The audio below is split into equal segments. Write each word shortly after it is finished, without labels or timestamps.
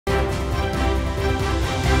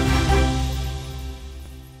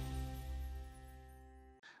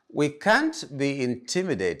We can't be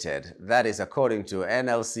intimidated, that is according to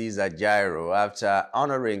NLC's Ajaero, after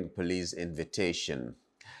honoring police invitation.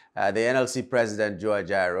 The NLC President Joe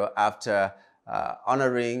Ajaero, after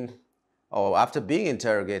after being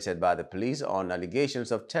interrogated by the police on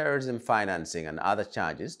allegations of terrorism financing and other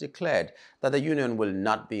charges, declared that the union will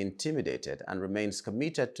not be intimidated and remains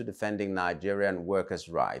committed to defending Nigerian workers'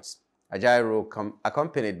 rights. Ajaero,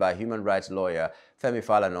 accompanied by human rights lawyer Femi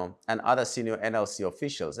Falana and other senior NLC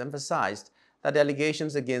officials, emphasized that the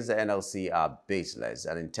allegations against the NLC are baseless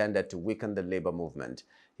and intended to weaken the labor movement.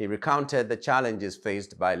 He recounted the challenges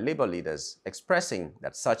faced by labor leaders, expressing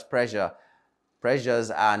that such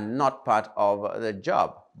pressures are not part of the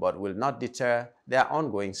job, but will not deter their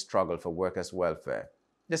ongoing struggle for workers' welfare.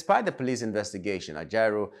 Despite the police investigation,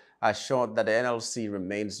 Ajaero assured that the NLC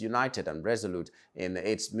remains united and resolute in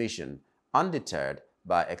its mission, undeterred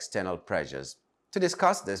by external pressures. To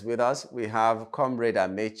discuss this with us, we have Comrade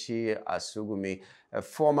Amechi Asugwumi, a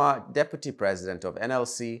former Deputy President of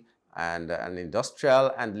NLC and an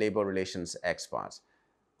industrial and labor relations expert.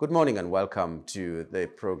 Good morning and welcome to the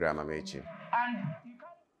program, Amechi.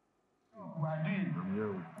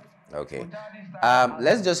 Okay.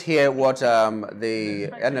 Let's just hear what the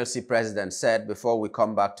NLC president said before we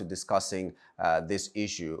come back to discussing this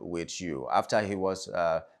issue with you. After he was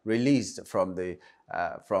released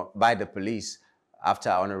by the police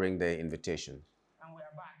after honoring the invitation. And we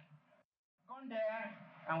are back. Gone there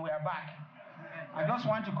and we are back. I just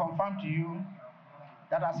want to confirm to you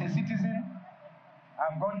that as a citizen,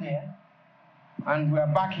 I've gone there and we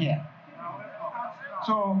are back here.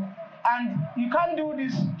 So, and you can't do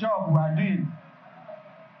this job we are doing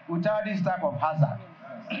without this type of hazard.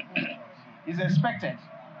 It's expected.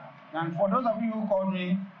 And for those of you who called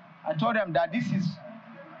me, I told them that this is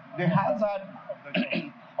the hazard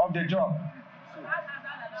of the job.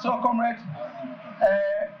 So, comrade,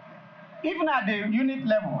 even at the unit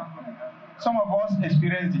level, some of us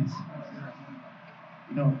experience this.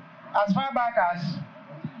 You know, as far back as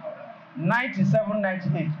 97,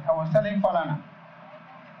 98, I was telling Falana,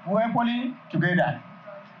 we were pulling together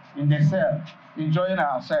in the cell, enjoying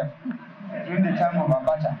ourselves during the time of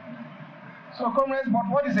Abacha. So, comrades, but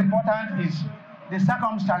what is important is the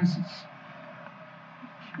circumstances,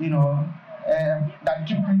 you know, that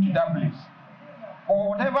took you to that place. Or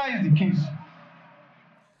whatever is the case.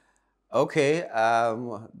 Okay,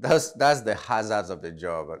 that's the hazards of the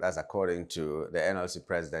job. That's according to the NLC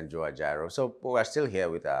President Joe Ajaero. So we're still here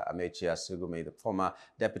with Amechi Asugwumi, the former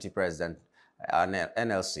Deputy President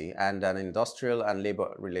NLC and an industrial and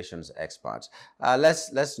labor relations expert.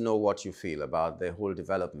 Let's know what you feel about the whole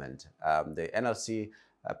development. The NLC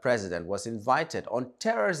president was invited on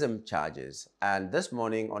terrorism charges, and this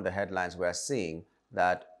morning on the headlines we're seeing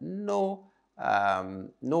that no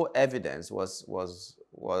evidence was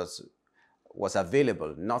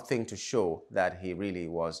available, nothing to show that he really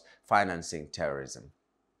was financing terrorism.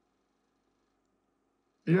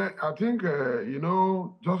 Yeah, I think, you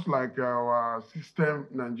know, just like our system,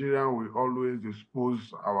 Nigeria will always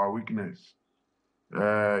expose our weakness.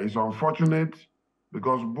 It's unfortunate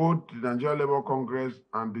because both the Nigerian Labour Congress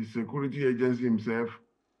and the security agency himself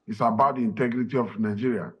is about the integrity of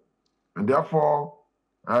Nigeria. And therefore,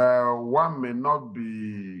 one may not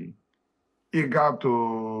be eager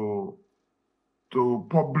to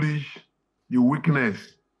publish the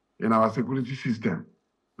weakness in our security system,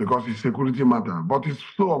 because it's security matter. But it's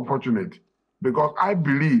so unfortunate because I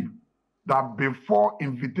believe that before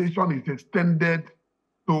invitation is extended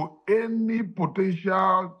to any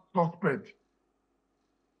potential suspect,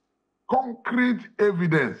 concrete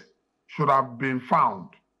evidence should have been found.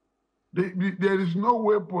 There is no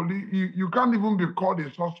way you can't even be called a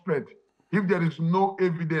suspect if there is no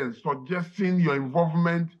evidence suggesting your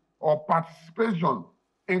involvement or participation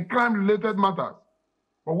in crime-related matters.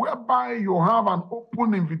 But whereby you have an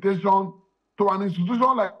open invitation to an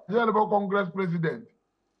institution like the Labour Congress president,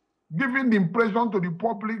 giving the impression to the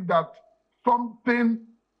public that something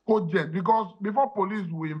cogent, because before police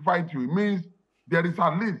will invite you, it means there is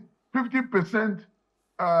at least 50%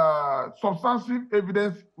 substantive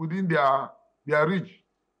evidence within their reach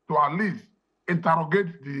to at least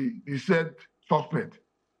interrogate the said suspect.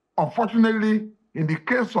 Unfortunately, in the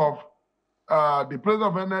case of the president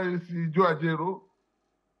of NLC, Joe Ajaero,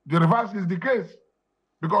 the reverse is the case,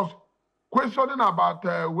 because questioning about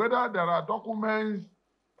whether there are documents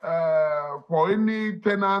for any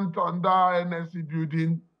tenant under NLC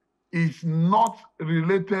building is not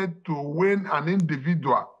related to when an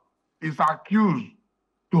individual is accused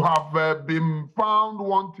to have been found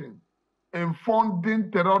wanting in funding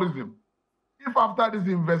terrorism. If after this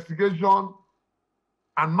investigation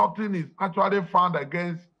and nothing is actually found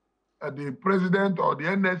against the president or the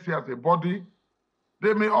NLC as a body.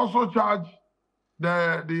 They may also charge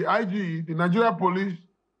the IG, the Nigeria police,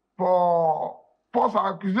 for false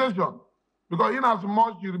accusation. Because in as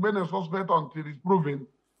much you remain a suspect until it's proven,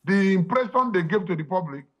 the impression they gave to the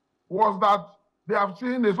public was that they have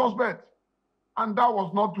seen a suspect. And that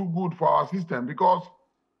was not too good for our system, because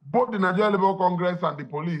both the Nigeria Labour Congress and the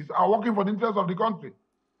police are working for the interests of the country.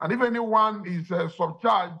 And if anyone is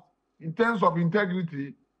subcharged in terms of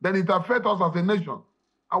integrity, then it affects us as a nation.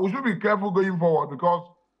 And we should be careful going forward, because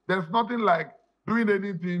there's nothing like doing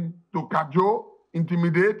anything to cajole,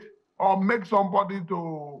 intimidate, or make somebody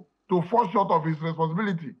to fall short of his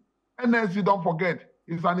responsibility. NLC, don't forget,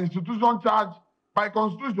 is an institution charged by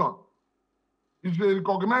constitution. It's a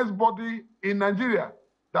recognized body in Nigeria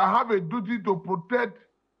that have a duty to protect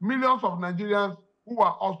millions of Nigerians who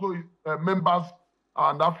are also members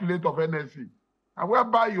and affiliates of NLC. And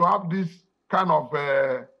whereby you have this kind of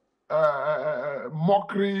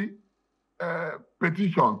mockery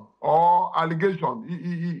petition or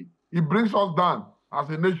allegation, it brings us down as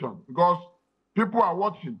a nation, because people are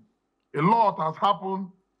watching. A lot has happened.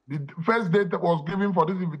 The first date that was given for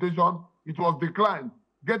this invitation, it was declined.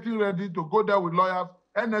 Getting ready to go there with lawyers,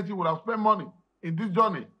 NLC would have spent money in this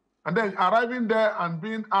journey. And then arriving there and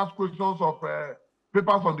being asked questions of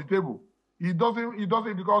papers on the table. He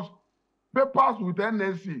doesn't because papers with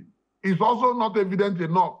NLC is also not evident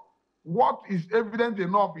enough. What is evident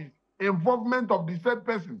enough is involvement of the said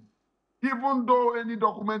person. Even though any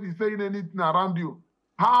document is saying anything around you,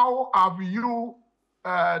 how have you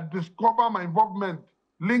discovered my involvement,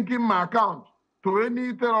 linking my account to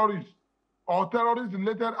any terrorist or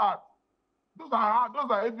terrorist-related act? Those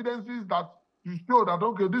are evidences that you show that,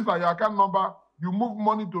 okay, these are your account number, you move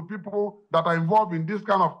money to people that are involved in this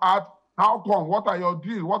kind of act. How come? What are your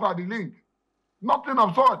deals? What are the links? Nothing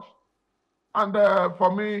of such. And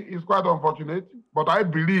for me, it's quite unfortunate, but I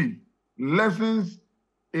believe lessons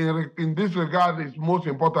in this regard is most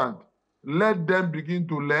important. Let them begin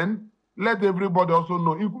to learn. Let everybody also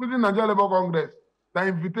know, including Nigeria Labour Congress, the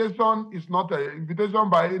invitation is not an invitation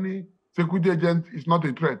by any security agent is not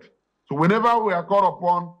a threat. So whenever we are called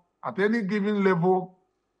upon at any given level,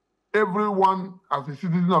 everyone as a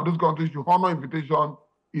citizen of this country should honor invitation.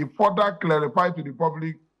 It further clarifies to the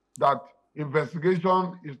public that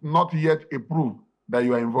investigation is not yet a proof that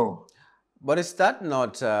you are involved. But is that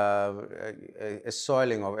not a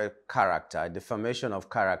soiling of a character, a defamation of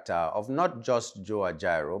character of not just Joe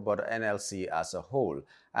Ajaero, but NLC as a whole?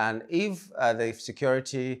 And if the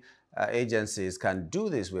security agencies can do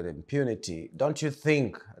this with impunity, don't you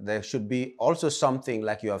think there should be also something,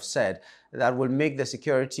 like you have said, that will make the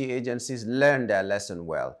security agencies learn their lesson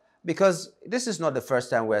well? Because this is not the first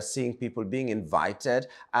time we're seeing people being invited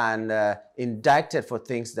and indicted for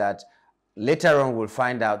things that later on we'll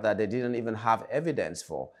find out that they didn't even have evidence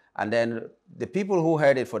for. And then the people who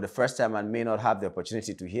heard it for the first time and may not have the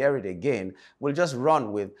opportunity to hear it again will just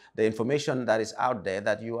run with the information that is out there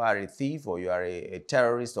that you are a thief or you are a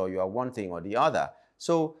terrorist or you are one thing or the other.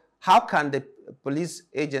 So how can the police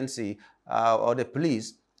agency or the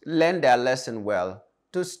police learn their lesson well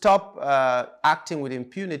to stop acting with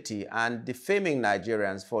impunity and defaming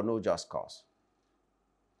Nigerians for no just cause?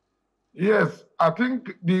 Yes, I think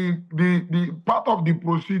the part of the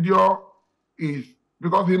procedure is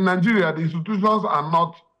because in Nigeria, the institutions are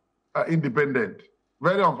not independent.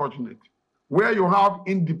 Very unfortunate. Where you have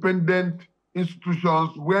independent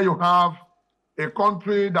institutions, where you have a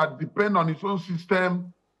country that depends on its own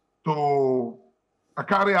system to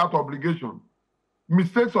carry out obligation,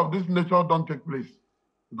 mistakes of this nature don't take place.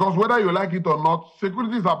 Because whether you like it or not,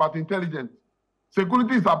 security is about intelligence.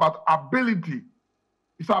 Security is about ability.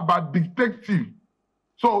 It's about dictative.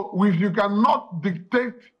 So if you cannot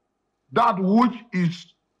dictate that which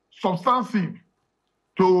is substantive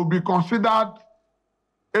to be considered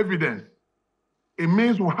evidence, it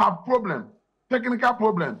means we have problems, technical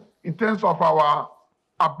problems, in terms of our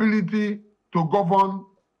ability to govern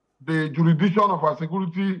the jurisdiction of our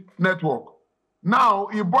security network. Now,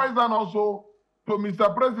 it boils down also to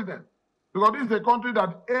Mr. President, because this is a country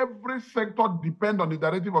that every sector depends on the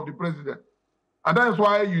directive of the president. And that is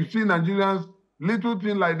why you see Nigerians, little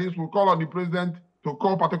things like this will call on the president to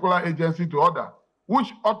call particular agency to order,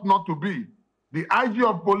 which ought not to be. The IG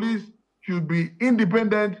of police should be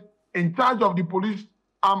independent, in charge of the police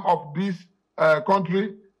arm of this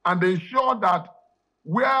country, and ensure that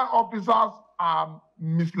where officers are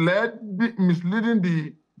misleading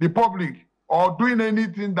the public or doing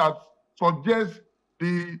anything that suggests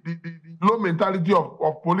the low mentality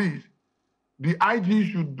of police, the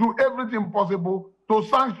IG should do everything possible to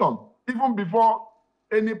sanction, even before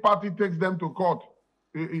any party takes them to court.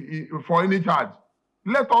 for any charge.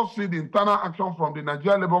 Let us see the internal action from the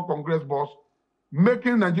Nigerian Labour Congress boss,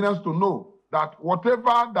 making Nigerians to know that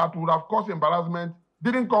whatever that would have caused embarrassment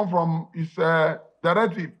didn't come from his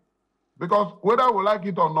directive. Because whether we like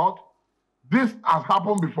it or not, this has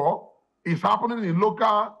happened before. It's happening in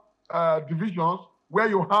local divisions where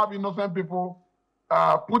you have innocent people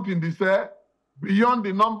put in the cell beyond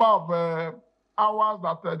the number of hours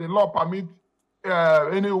that the law permits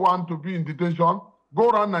anyone to be in detention. Go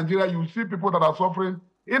around Nigeria, you see people that are suffering,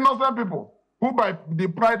 innocent people who by the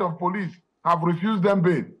pride of police have refused them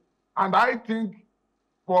bail. And I think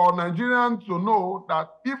for Nigerians to know that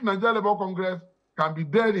if Nigeria Labour Congress can be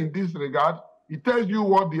there in this regard, it tells you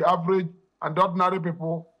what the average and the ordinary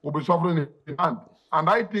people will be suffering in hand. And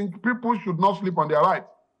I think people should not sleep on their rights.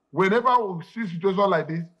 Whenever we see situations like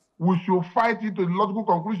this, we should fight it to the logical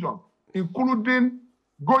conclusion, including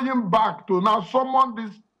going back to now summon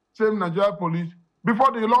this same Nigeria police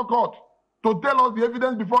before the law court to tell us the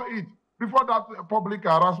evidence before that public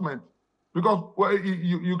harassment. Because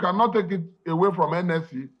you cannot take it away from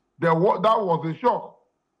NLC. That was a shock.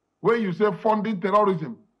 When you say funding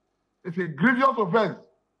terrorism, it's a grievous offense.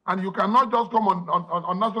 And you cannot just come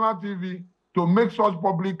on national TV to make such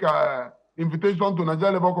public invitation to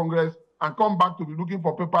Nigeria Labour Congress and come back to be looking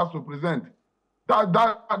for papers to present.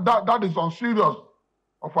 That is unserious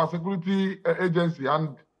of our security agency,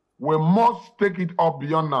 and we must take it up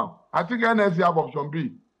beyond now. I think NLC have option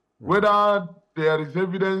B. Whether there is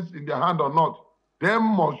evidence in their hand or not, they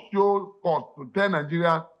must show us to tell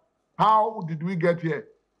Nigeria, how did we get here?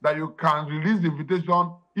 That you can release the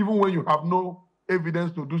invitation even when you have no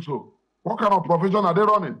evidence to do so. What kind of profession are they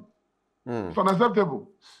running? It's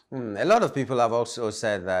unacceptable. A lot of people have also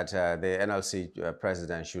said that the NLC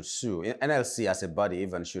president should sue. NLC as a body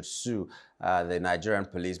even should sue the Nigerian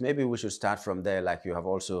police. Maybe we should start from there, like you have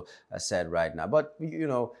also said right now. But, you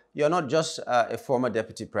know, you're not just a former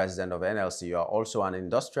deputy president of NLC. You are also an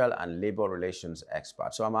industrial and labor relations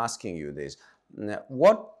expert. So I'm asking you this.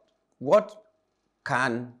 What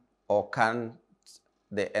can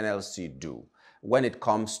the NLC do when it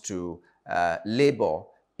comes to labor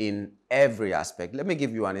in every aspect? Let me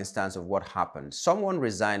give you an instance of what happened. Someone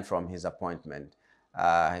resigned from his appointment.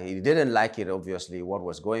 He didn't like it, obviously, what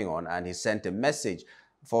was going on, and he sent a message.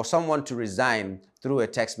 For someone to resign through a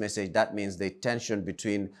text message, that means the tension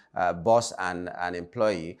between boss and an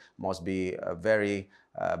employee must be very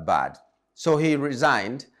bad. So he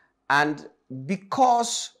resigned, and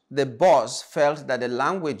because the boss felt that the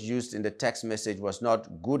language used in the text message was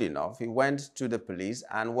not good enough, he went to the police,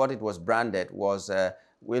 and what it was branded was a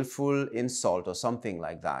willful insult or something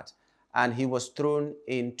like that. And he was thrown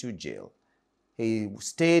into jail. He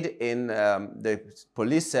stayed in the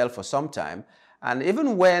police cell for some time. And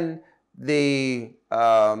even when the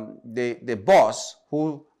boss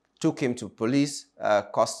who took him to police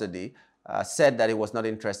custody said that he was not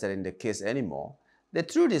interested in the case anymore, they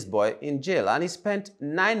threw this boy in jail, and he spent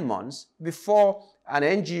 9 months before an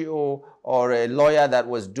NGO or a lawyer that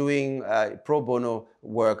was doing pro bono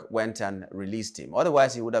work went and released him.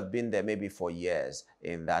 Otherwise, he would have been there maybe for years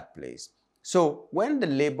in that place. So when the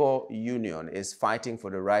labor union is fighting for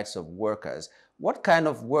the rights of workers, what kind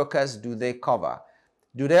of workers do they cover?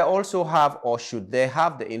 Do they also have, or should they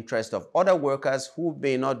have, the interest of other workers who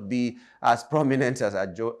may not be as prominent as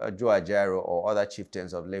Ajaero or other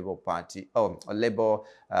chieftains of Labour Party or Labour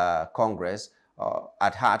Congress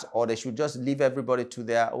at heart, or they should just leave everybody to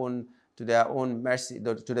their own mercy,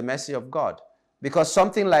 to the mercy of God? Because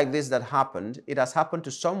something like this that happened, it has happened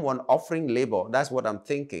to someone offering labor. That's what I'm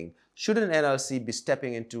thinking. Shouldn't NLC be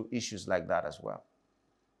stepping into issues like that as well?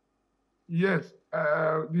 Yes,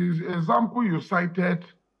 the example you cited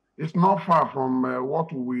is not far from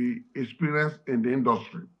what we experience in the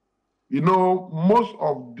industry. You know, most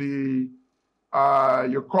of the,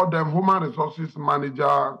 you call them human resources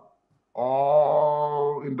manager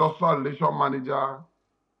or industrial relation manager,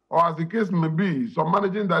 or as the case may be, some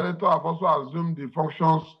managing director have also assumed the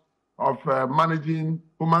functions of managing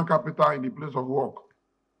human capital in the place of work.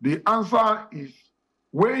 The answer is,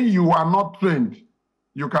 when you are not trained,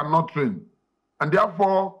 you cannot train. And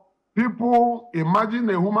therefore, people imagine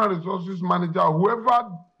a human resources manager, whoever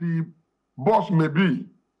the boss may be,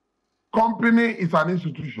 company is an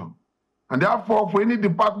institution. And therefore, for any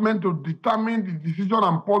department to determine the decision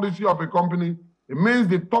and policy of a company, it means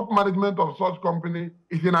the top management of such company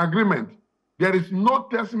is in agreement. There is no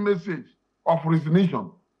text message of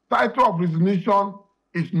resignation. Title of resignation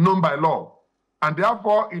is known by law. And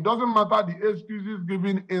therefore, it doesn't matter the excuses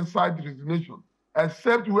given inside the resignation,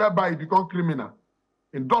 except whereby it becomes criminal.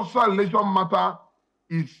 Industrial relation matter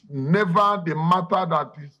is never the matter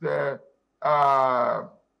that is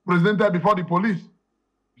presented before the police.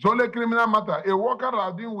 It's only a criminal matter. A worker that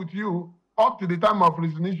has been with you up to the time of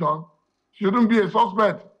resignation shouldn't be a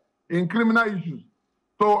suspect in criminal issues.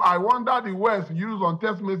 So I wonder the words used on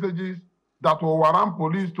text messages that will warrant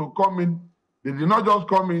police to come in. They did not just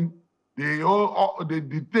come in, they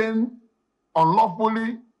detained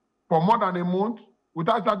unlawfully for more than a month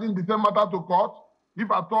without charging the same matter to court. If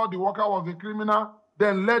I thought the worker was a criminal,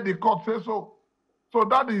 then let the court say so. So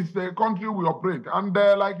that is the country we operate. And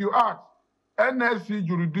like you asked, NLC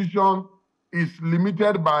jurisdiction is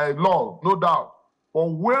limited by law, no doubt. But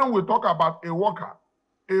when we talk about a worker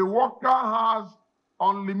has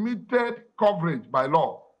unlimited coverage by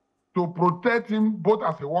law to protect him both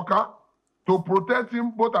as a worker, to protect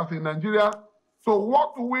him both as a Nigerian. So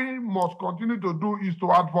what we must continue to do is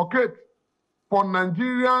to advocate for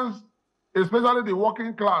Nigerians, especially the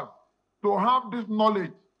working class, to have this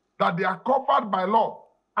knowledge that they are covered by law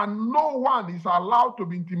and no one is allowed to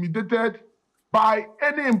be intimidated by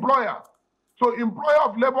any employer. So employer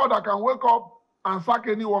of labor that can wake up and sack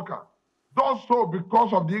any worker does so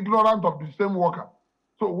because of the ignorance of the same worker.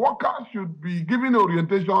 So workers should be given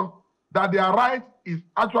orientation that their right is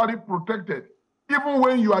actually protected. Even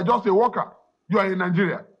when you are just a worker, you are in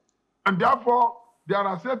Nigeria. And therefore, there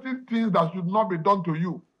are certain things that should not be done to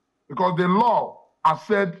you because the law has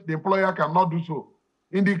said the employer cannot do so.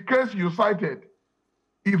 In the case you cited,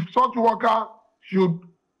 if such worker should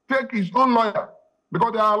take his own lawyer,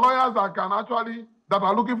 because there are lawyers that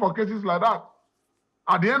are looking for cases like that.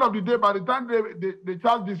 At the end of the day, by the time they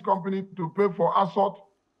charge this company to pay for assault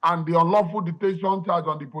and the unlawful detention charge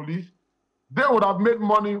on the police, they would have made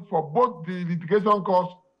money for both the litigation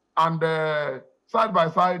costs and side by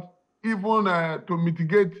side, even to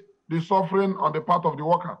mitigate the suffering on the part of the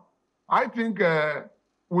worker. I think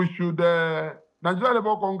we should, Nigeria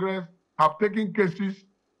Labour Congress have taken cases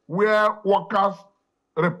where workers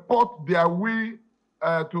report their will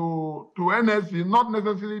to NLC, not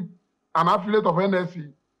necessarily an affiliate of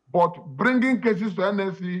NLC, but bringing cases to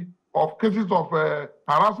NLC of cases of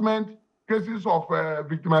harassment, cases of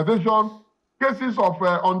victimization, cases of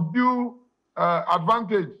undue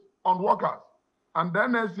advantage on workers. And the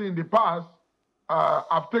NLC in the past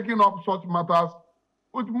have taken up such matters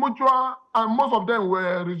with mutual, and most of them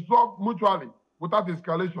were resolved mutually without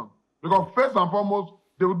escalation. Because first and foremost,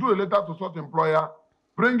 they will do a letter to such employer,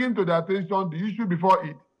 bringing to their attention the issue before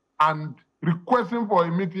it, and requesting for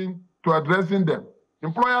a meeting to addressing them.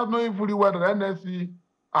 Employers knowing fully well that NLC,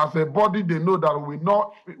 as a body, they know that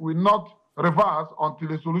will not reverse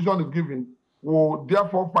until a solution is given, will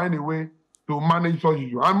therefore find a way to manage such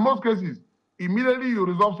issue. And in most cases, immediately you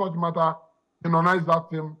resolve such matter, unionize that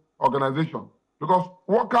same organization. Because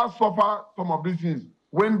workers suffer some of these things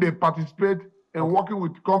when they participate in working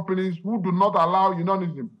with companies who do not allow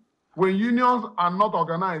unionism. When unions are not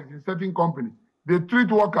organized in certain companies, they treat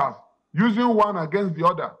workers using one against the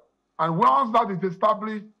other. And once that is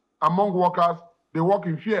established among workers, they work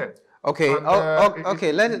in fear. Okay, and,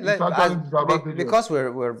 okay. Because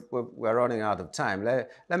we're running out of time.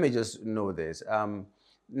 Let me just know this.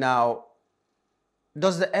 Now,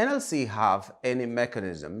 does the NLC have any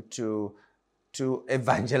mechanism to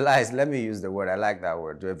evangelize, let me use the word, I like that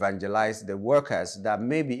word, to evangelize the workers that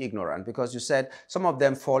may be ignorant? Because you said some of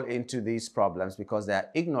them fall into these problems because they are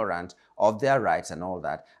ignorant of their rights and all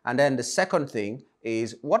that. And then the second thing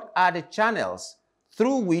is, what are the channels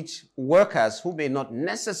through which workers who may not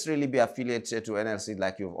necessarily be affiliated to NLC,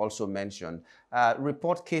 like you've also mentioned,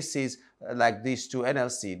 report cases like this to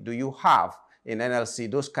NLC? Do you have in NLC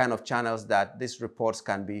those kind of channels that these reports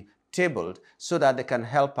can be tabled so that they can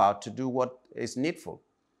help out to do what is needful?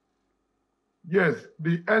 Yes,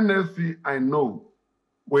 the NLC, I know,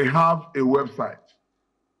 we have a website,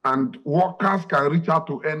 and workers can reach out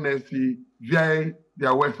to NLC via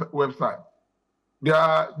their website. There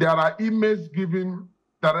are emails given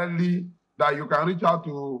directly that you can reach out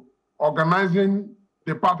to organizing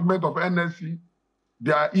department of NLC.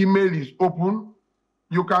 Their email is open.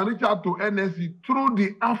 You can reach out to NLC through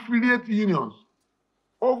the affiliate unions.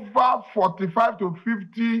 Over 45 to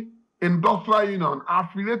 50 industrial unions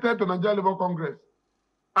affiliated to Nigeria Labour Congress.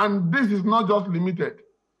 And this is not just limited.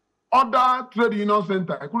 Other trade union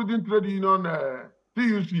centers, including trade union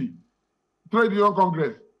TUC, Trade Union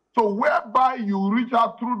Congress. So whereby you reach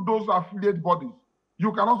out through those affiliate bodies,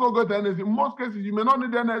 you can also go to NLC. In most cases, you may not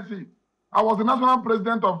need NLC. I was the national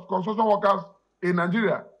president of construction workers in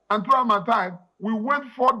Nigeria. And throughout my time, we went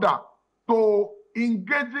further to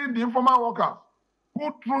engaging the informal workers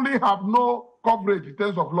who truly have no coverage in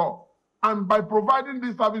terms of law. And by providing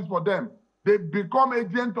this service for them, they become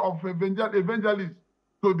agents of evangelists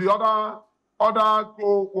to the other other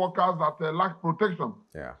co-workers that lack protection.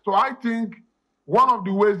 Yeah. So I think one of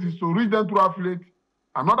the ways is to reach them through affiliate.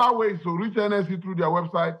 Another way is to reach NLC through their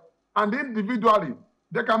website. And individually,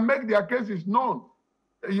 they can make their cases known.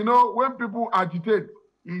 You know, when people agitate,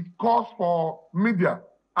 it calls for media.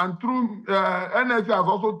 And through NLC has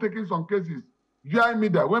also taken some cases via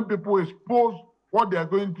media when people expose what they are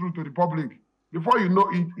going through to the public. Before you know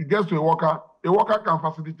it, it gets to a worker can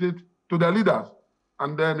facilitate to their leaders,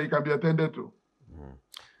 and then it can be attended to.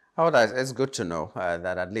 Oh, it's good to know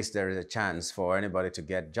that at least there is a chance for anybody to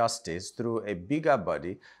get justice through a bigger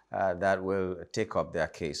body that will take up their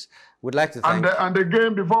case. We'd like to thank... And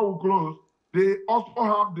again, before we close, they also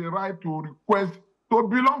have the right to request to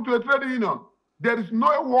belong to a trade union. There is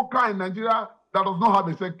no worker in Nigeria that does not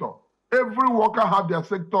have a sector. Every worker has their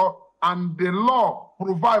sector, and the law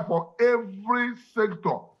provides for every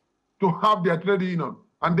sector to have their trade union.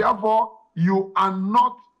 And therefore, you are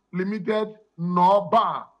not limited nor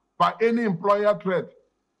barred by any employer trade.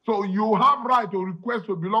 So you have right to request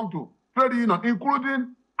to belong to trade union,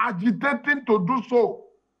 including agitating to do so,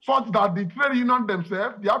 such that the trade union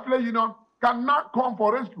themselves, the affiliate union, cannot come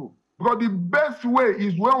for rescue. Because the best way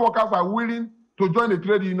is when workers are willing to join the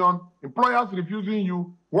trade union, employers refusing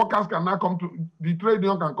you, workers cannot come to, the trade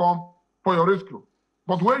union can come for your rescue.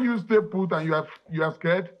 But when you stay put and you are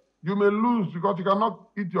scared, you may lose because you cannot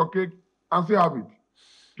eat your cake and still have it.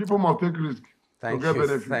 People must take risk. Thank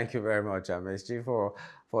you. Thank you very much, Amechi,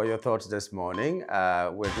 for your thoughts this morning.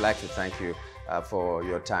 We'd like to thank you for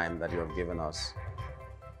your time that you have given us.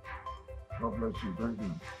 God bless you. Thank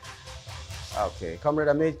you. Okay. Comrade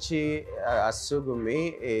Amechi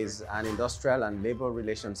Asugwumi is an industrial and labor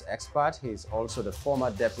relations expert. He's also the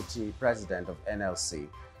former deputy president of NLC.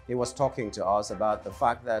 He was talking to us about the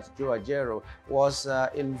fact that Joe Ajaero was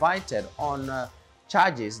invited on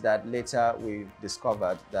charges that later we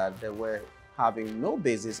discovered that they were having no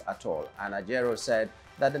basis at all. And Ajaero said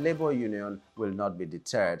that the labor union will not be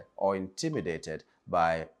deterred or intimidated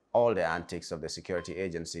by all the antics of the security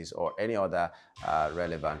agencies or any other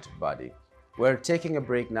relevant body. We're taking a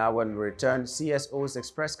break now. When we return, CSOs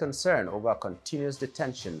express concern over continuous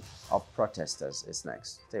detention of protesters is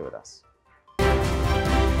next. Stay with us.